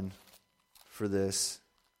 11 for this.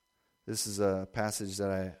 This is a passage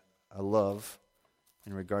that I love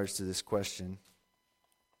in regards to this question.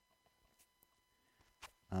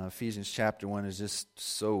 Ephesians chapter 1 is just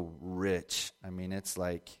so rich. I mean, it's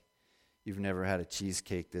like you've never had a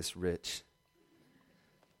cheesecake this rich.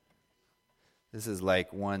 This is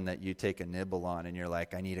like one that you take a nibble on and you're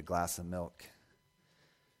like, I need a glass of milk.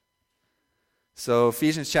 So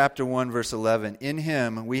Ephesians chapter 1, verse 11, in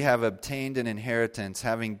him we have obtained an inheritance,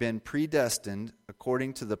 having been predestined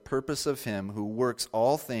according to the purpose of him who works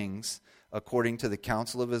all things according to the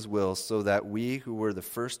counsel of his will, so that we who were the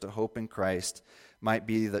first to hope in Christ might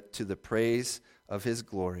be to the praise of his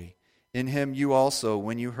glory. In him you also,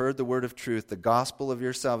 when you heard the word of truth, the gospel of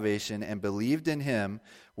your salvation, and believed in him,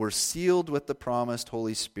 were sealed with the promised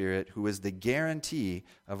Holy Spirit, who is the guarantee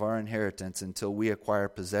of our inheritance until we acquire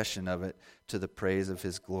possession of it to the praise of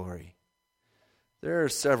his glory. There are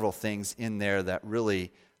several things in there that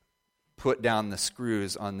really put down the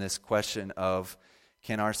screws on this question of,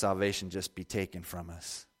 can our salvation just be taken from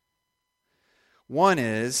us? One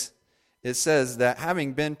is, it says that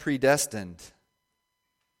having been predestined,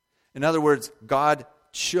 in other words, God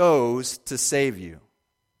chose to save you.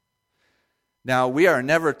 Now, we are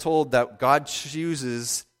never told that God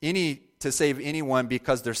chooses to save anyone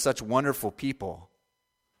because they're such wonderful people.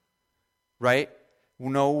 Right?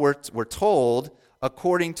 No, we're told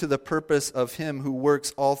according to the purpose of him who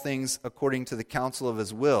works all things according to the counsel of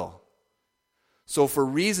his will. So for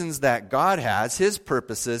reasons that God has, his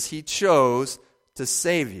purposes, he chose to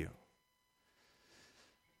save you.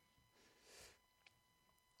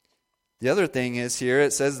 The other thing is here,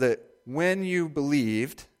 it says that when you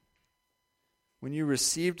believed, when you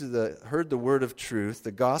heard the word of truth,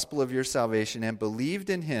 the gospel of your salvation, and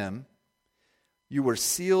believed in him, you were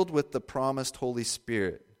sealed with the promised Holy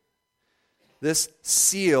Spirit. This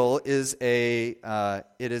seal is an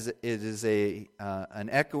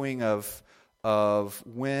echoing of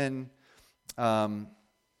when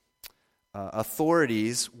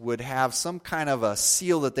authorities would have some kind of a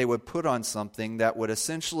seal that they would put on something that would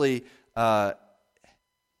essentially,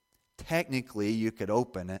 technically you could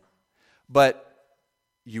open it, but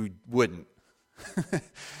you wouldn't.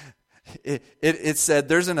 It said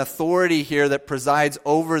there's an authority here that presides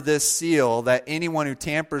over this seal, that anyone who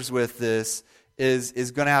tampers with this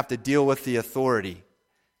is going to have to deal with the authority.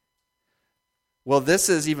 Well, this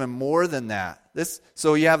is even more than that.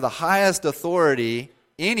 So you have the highest authority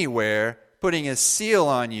anywhere putting a seal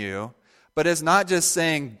on you, but it's not just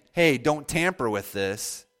saying, hey, don't tamper with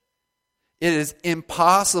this. It is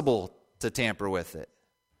impossible to tamper with it.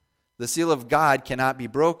 The seal of God cannot be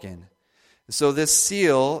broken. So this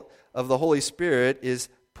seal of the Holy Spirit is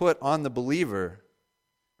put on the believer.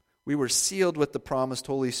 We were sealed with the promised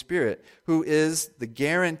Holy Spirit, who is the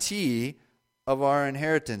guarantee of our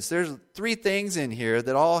inheritance. There's 3 things in here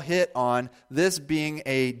that all hit on this being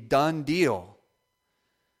a done deal.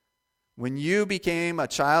 When you became a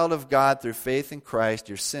child of God through faith in Christ,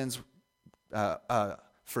 your sins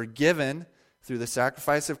forgiven through the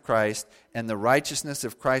sacrifice of Christ, and the righteousness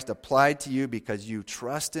of Christ applied to you because you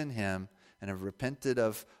trust in him and have repented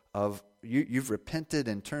you've repented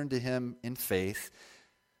and turned to him in faith.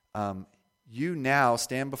 You now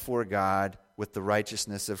stand before God with the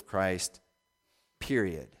righteousness of Christ,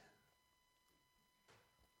 period.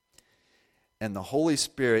 And the Holy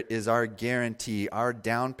Spirit is our guarantee, our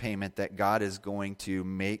down payment that God is going to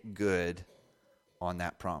make good on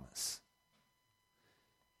that promise.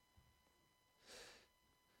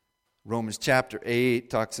 Romans chapter 8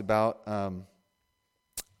 talks about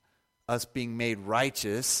us being made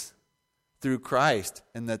righteous through Christ,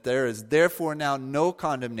 and that there is therefore now no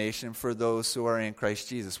condemnation for those who are in Christ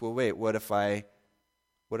Jesus. Well, wait, what if I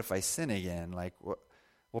sin again?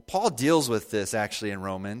 Well, Paul deals with this actually in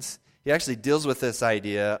Romans. He actually deals with this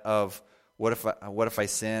idea of what if I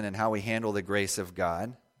sin and how we handle the grace of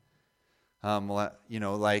God.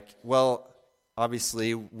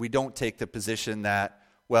 Obviously we don't take the position that,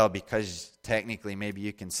 well, because technically maybe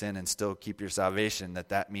you can sin and still keep your salvation,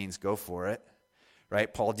 that means go for it.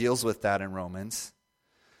 Right? Paul deals with that in Romans.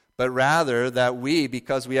 But rather that we,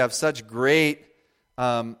 because we have such great,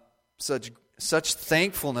 such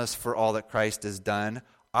thankfulness for all that Christ has done,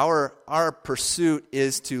 our pursuit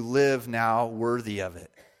is to live now worthy of it.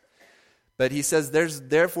 But he says there's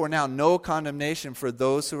therefore now no condemnation for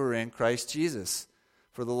those who are in Christ Jesus.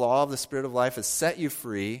 For the law of the Spirit of life has set you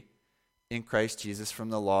free in Christ Jesus from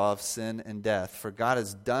the law of sin and death. For God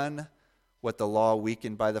has done what the law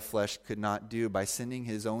weakened by the flesh could not do. By sending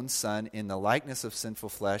his own Son in the likeness of sinful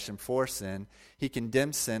flesh, and for sin, he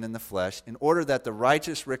condemned sin in the flesh, in order that the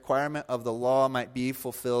righteous requirement of the law might be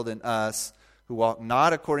fulfilled in us, who walk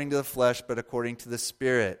not according to the flesh, but according to the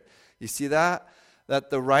Spirit. You see that? That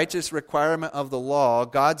the righteous requirement of the law,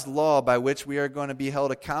 God's law by which we are going to be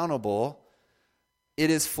held accountable, it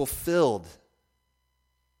is fulfilled.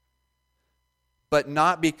 But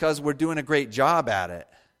not because we're doing a great job at it,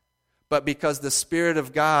 but because the Spirit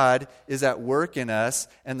of God is at work in us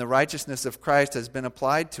and the righteousness of Christ has been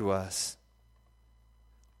applied to us.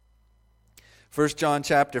 1 John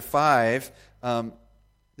chapter 5, the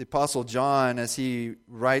Apostle John, as he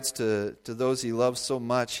writes to those he loves so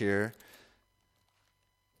much here,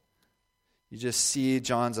 you just see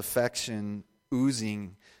John's affection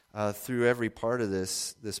oozing through every part of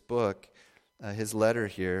this book, his letter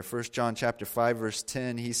here. 1 John chapter 5, verse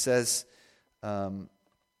 10, he says,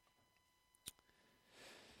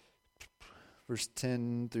 verse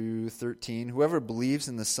 10 through 13, whoever believes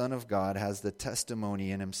in the Son of God has the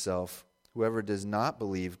testimony in himself. Whoever does not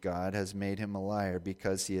believe God has made him a liar,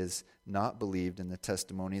 because he has not believed in the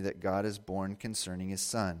testimony that God has borne concerning his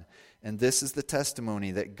Son. And this is the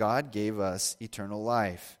testimony, that God gave us eternal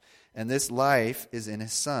life. And this life is in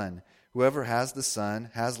his Son. Whoever has the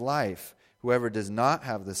Son has life. Whoever does not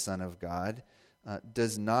have the Son of God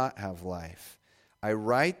does not have life. I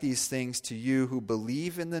write these things to you who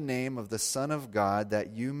believe in the name of the Son of God,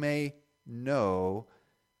 that you may know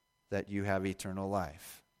that you have eternal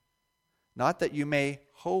life. Not that you may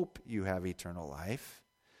hope you have eternal life.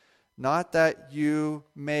 Not that you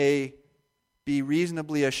may be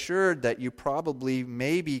reasonably assured that you probably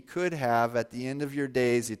maybe could have at the end of your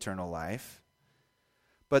days eternal life.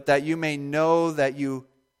 But that you may know that you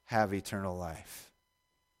have eternal life.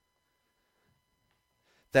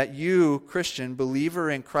 That you, Christian, believer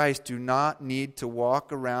in Christ, do not need to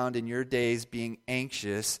walk around in your days being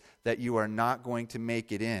anxious that you are not going to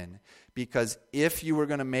make it in. Because if you were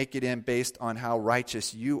going to make it in based on how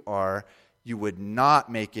righteous you are, you would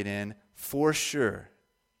not make it in for sure.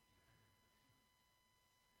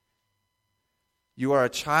 You are a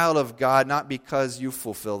child of God not because you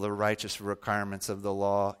fulfill the righteous requirements of the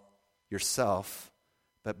law yourself,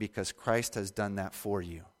 but because Christ has done that for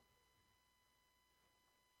you.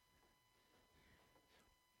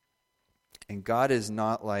 And God is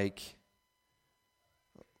not like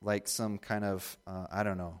some kind of,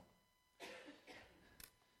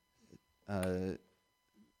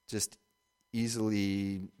 just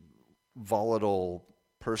easily volatile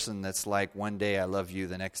person that's like, one day I love you,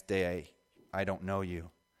 the next day I don't know you.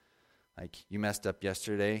 Like, you messed up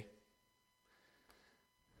yesterday,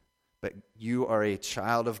 but you are a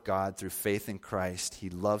child of God through faith in Christ. He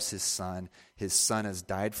loves his Son. His Son has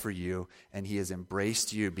died for you, and he has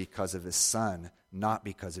embraced you because of his Son, not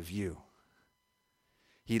because of you.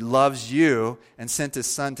 He loves you and sent his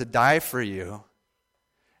Son to die for you,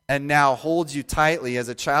 and now holds you tightly as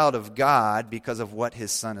a child of God because of what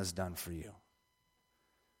his Son has done for you.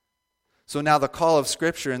 So now the call of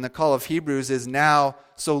Scripture and the call of Hebrews is now,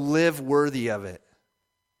 so live worthy of it.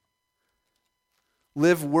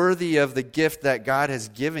 Live worthy of the gift that God has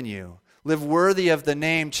given you. Live worthy of the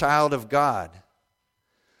name child of God.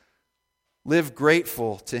 Live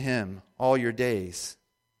grateful to him all your days.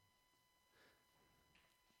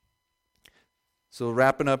 So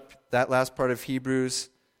wrapping up that last part of Hebrews,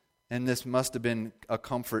 and this must have been a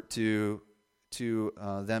comfort to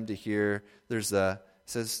them to hear.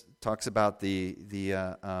 Talks about the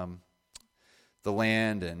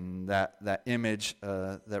land and that image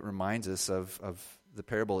that reminds us of the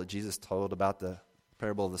parable that Jesus told about the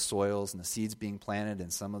parable of the soils and the seeds being planted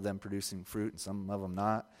and some of them producing fruit and some of them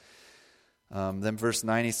not. Then verse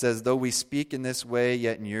 9 he says, though we speak in this way,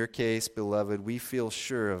 yet in your case, beloved, we feel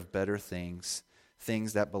sure of better things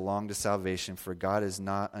that belong to salvation, for God is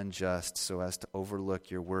not unjust so as to overlook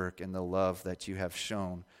your work and the love that you have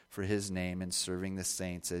shown for his name in serving the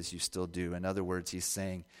saints as you still do. In other words, he's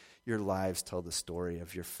saying your lives tell the story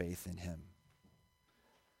of your faith in him.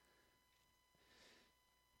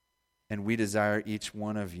 And we desire each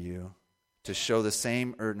one of you to show the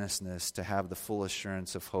same earnestness to have the full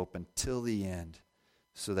assurance of hope until the end,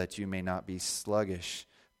 so that you may not be sluggish,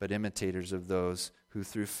 but imitators of those who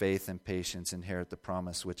through faith and patience inherit the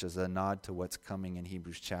promise, which is a nod to what's coming in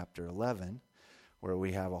Hebrews chapter 11, where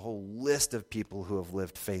we have a whole list of people who have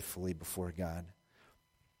lived faithfully before God.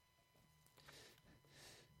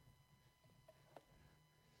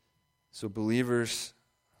 So believers,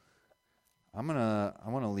 I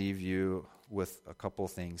want to leave you with a couple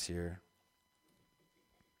things here.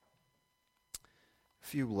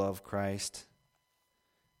 If you love Christ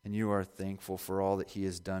and you are thankful for all that he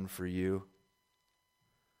has done for you,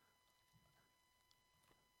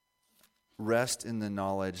 rest in the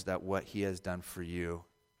knowledge that what he has done for you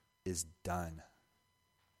is done.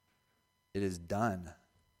 It is done.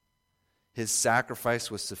 His sacrifice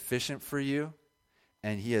was sufficient for you,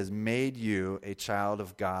 and he has made you a child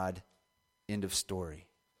of God. End of story.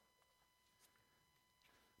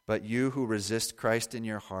 But you who resist Christ in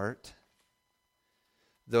your heart,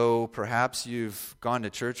 though perhaps you've gone to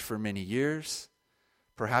church for many years,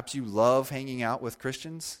 perhaps you love hanging out with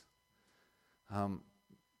Christians,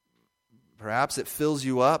 Perhaps it fills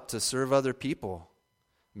you up to serve other people,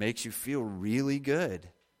 makes you feel really good,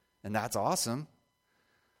 and that's awesome.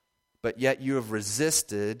 But yet you have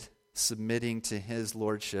resisted submitting to His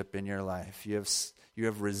lordship in your life. You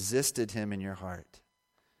have resisted Him in your heart.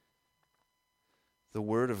 The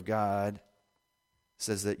Word of God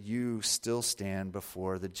says that you still stand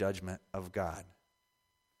before the judgment of God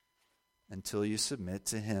until you submit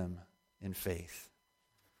to Him in faith,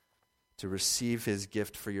 to receive His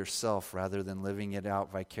gift for yourself rather than living it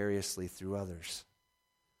out vicariously through others.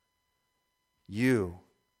 You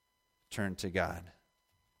turn to God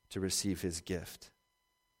to receive His gift.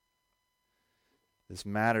 This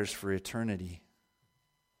matters for eternity.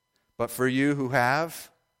 But for you who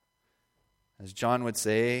have, as John would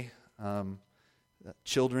say,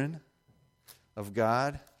 children of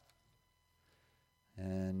God,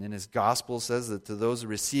 and in his gospel says that to those who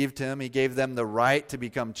received Him, He gave them the right to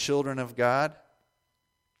become children of God.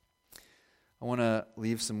 I want to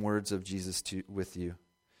leave some words of Jesus with you.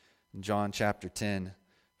 In John chapter 10,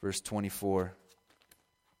 verse 24.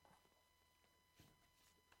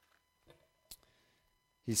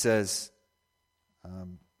 He says,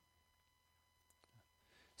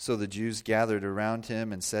 so the Jews gathered around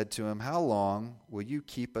Him and said to Him, "How long will you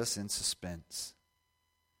keep us in suspense?"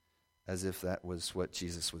 As if that was what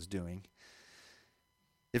Jesus was doing.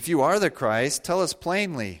 "If you are the Christ, tell us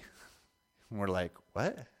plainly." And we're like,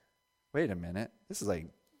 what? Wait a minute. This is like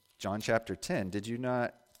John chapter 10.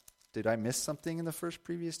 Did I miss something in the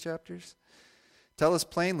previous chapters? "Tell us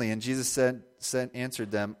plainly." And Jesus answered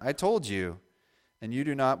them, "I told you, and you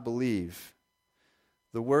do not believe.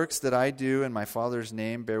 The works that I do in my Father's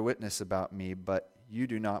name bear witness about me, but you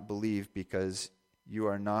do not believe because you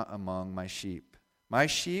are not among my sheep. My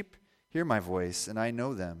sheep hear my voice, and I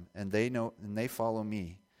know them, and they follow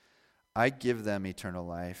me. I give them eternal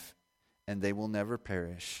life, and they will never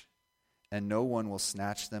perish, and no one will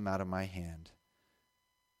snatch them out of my hand."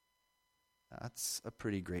 That's a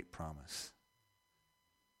pretty great promise.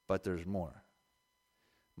 But there's more.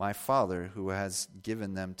 "My Father, who has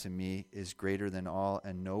given them to me, is greater than all,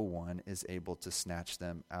 and no one is able to snatch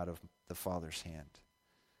them out of the Father's hand.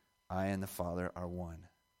 I and the Father are one."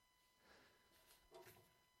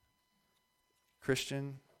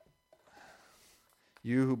 Christian,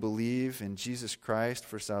 you who believe in Jesus Christ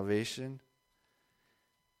for salvation,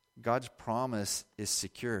 God's promise is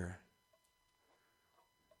secure.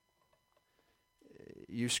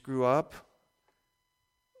 You screw up,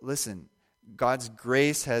 listen, God's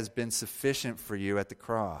grace has been sufficient for you at the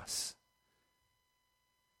cross.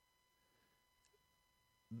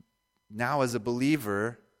 Now, as a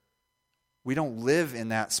believer, we don't live in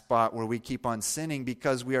that spot where we keep on sinning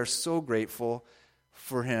because we are so grateful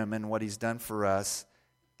for Him and what He's done for us,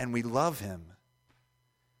 and we love Him.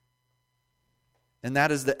 And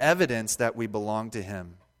that is the evidence that we belong to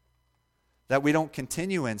Him, that we don't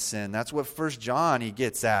continue in sin. That's what 1 John he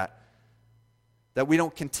gets at. That we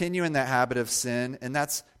don't continue in that habit of sin, and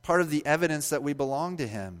that's part of the evidence that we belong to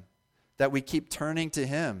Him, that we keep turning to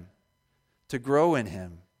Him to grow in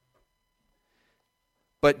Him.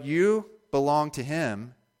 But you belong to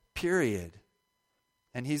Him, period.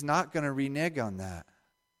 And He's not going to renege on that.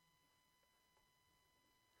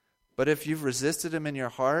 But if you've resisted Him in your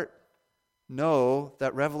heart, know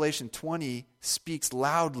that Revelation 20 speaks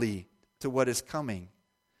loudly to what is coming.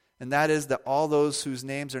 And that is that all those whose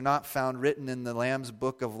names are not found written in the Lamb's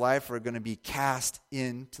book of life are going to be cast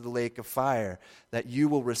into the lake of fire, that you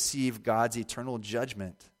will receive God's eternal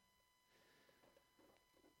judgment.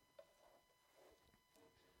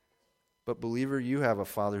 But believer, you have a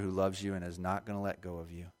Father who loves you and is not going to let go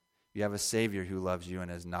of you. You have a Savior who loves you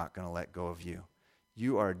and is not going to let go of you.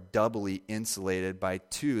 You are doubly insulated by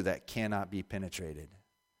two that cannot be penetrated.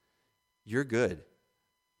 You're good.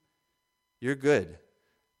 You're good.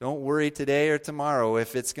 Don't worry today or tomorrow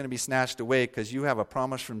if it's going to be snatched away, because you have a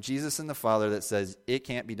promise from Jesus and the Father that says it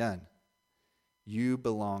can't be done. You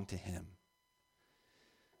belong to Him.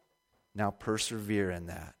 Now persevere in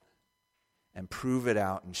that and prove it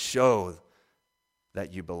out and show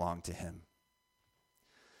that you belong to Him.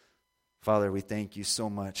 Father, we thank You so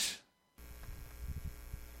much.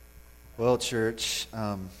 Well, church,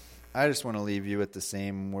 I just want to leave you with the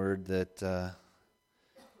same word that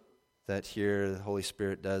here the Holy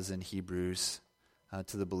Spirit does in Hebrews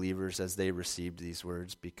to the believers as they received these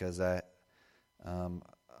words, because I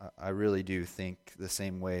really do think the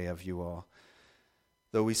same way of you all.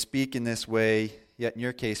 Though we speak in this way, yet in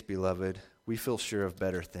your case, beloved, we feel sure of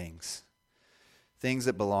better things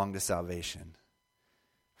that belong to salvation.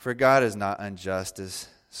 For God is not unjust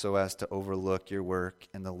so as to overlook your work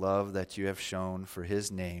and the love that you have shown for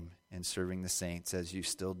His name in serving the saints, as you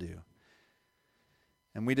still do.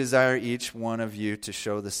 And we desire each one of you to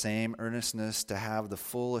show the same earnestness to have the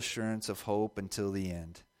full assurance of hope until the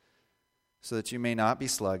end, so that you may not be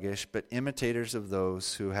sluggish, but imitators of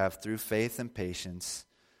those who have through faith and patience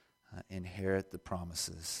inherit the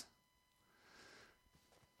promises.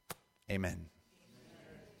 Amen.